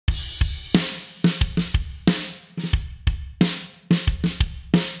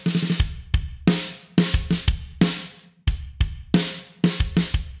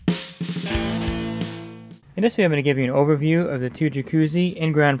In this video, I'm going to give you an overview of the two Jacuzzi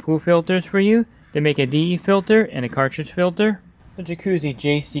in-ground pool filters for you to make a DE filter and a cartridge filter. The Jacuzzi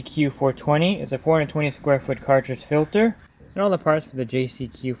J-CQ420 is a 420 square foot cartridge filter, and all the parts for the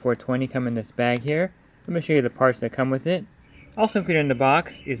J-CQ420 come in this bag here. Let me show you the parts that come with it. Also included in the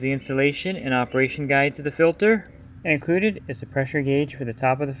box is the installation and operation guide to the filter, and included is the pressure gauge for the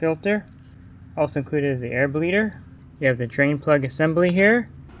top of the filter. Also included is the air bleeder. You have the drain plug assembly here.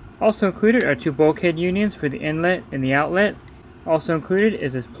 Also included are two bulkhead unions for the inlet and the outlet. Also included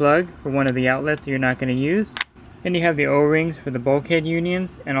is this plug for one of the outlets that you're not going to use. Then you have the O-rings for the bulkhead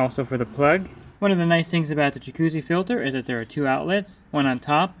unions and also for the plug. One of the nice things about the Jacuzzi filter is that there are two outlets, one on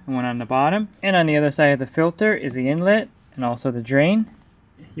top and one on the bottom. And on the other side of the filter is the inlet and also the drain.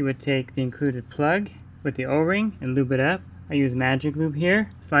 You would take the included plug with the O-ring and lube it up. I use magic lube here.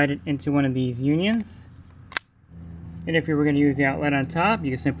 Slide it into one of these unions. And if you were going to use the outlet on top, you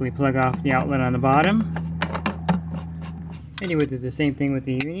can simply plug off the outlet on the bottom. And you would do the same thing with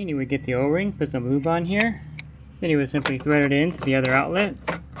the union. You would get the O-ring, put some lube on here. Then you would simply thread it into the other outlet.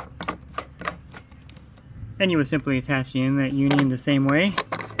 Then you would simply attach the inlet union the same way. So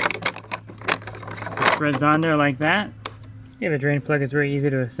it threads on there like that. Yeah, the drain plug is very easy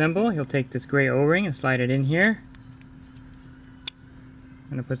to assemble. You'll take this gray O-ring and slide it in here. I'm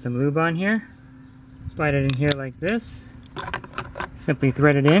going to put some lube on here. Slide it in here like this. Simply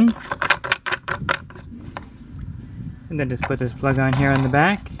thread it in. And then just put this plug on here on the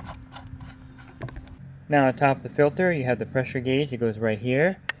back. Now on top of the filter you have the pressure gauge. It goes right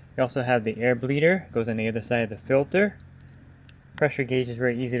here. You also have the air bleeder. It goes on the other side of the filter. Pressure gauge is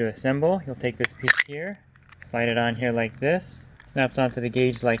very easy to assemble. You'll take this piece here, slide it on here like this. Snaps onto the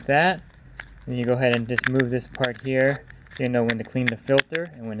gauge like that. And you go ahead and just move this part here so you know when to clean the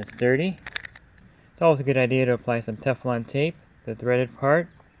filter and when it's dirty. It's always a good idea to apply some Teflon tape, the threaded part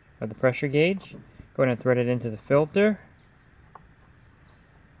of the pressure gauge. Go ahead and thread it into the filter.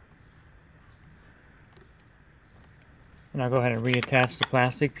 And I'll go ahead and reattach the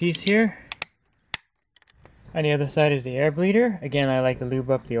plastic piece here. On the other side is the air bleeder. Again, I like to lube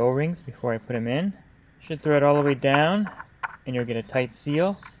up the O-rings before I put them in. Should thread all the way down and you'll get a tight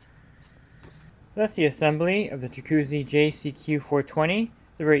seal. That's the assembly of the Jacuzzi J-CQ420.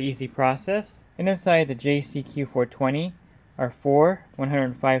 It's a very easy process. And inside the J-CQ420 are four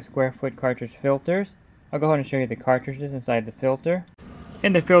 105 square foot cartridge filters. I'll go ahead and show you the cartridges inside the filter.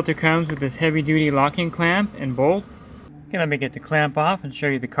 And the filter comes with this heavy duty locking clamp and bolt. Okay, let me get the clamp off and show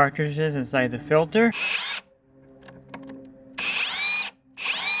you the cartridges inside the filter.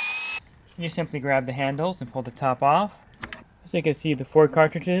 You simply grab the handles and pull the top off. So you can see the four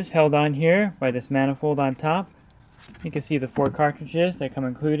cartridges held on here by this manifold on top. You can see the four cartridges that come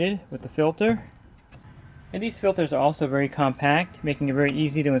included with the filter. And these filters are also very compact, making it very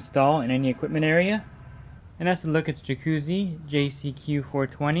easy to install in any equipment area. And that's a look at the Jacuzzi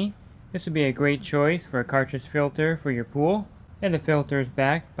J-CQ420. This would be a great choice for a cartridge filter for your pool. And the filter is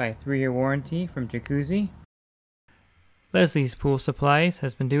backed by a 3-year warranty from Jacuzzi. Leslie's Pool Supplies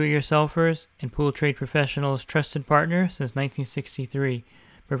has been do-it-yourselfers and pool trade professionals' trusted partner since 1963,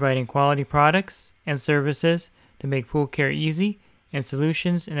 providing quality products and services to make pool care easy and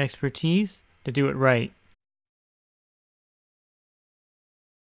solutions and expertise to do it right.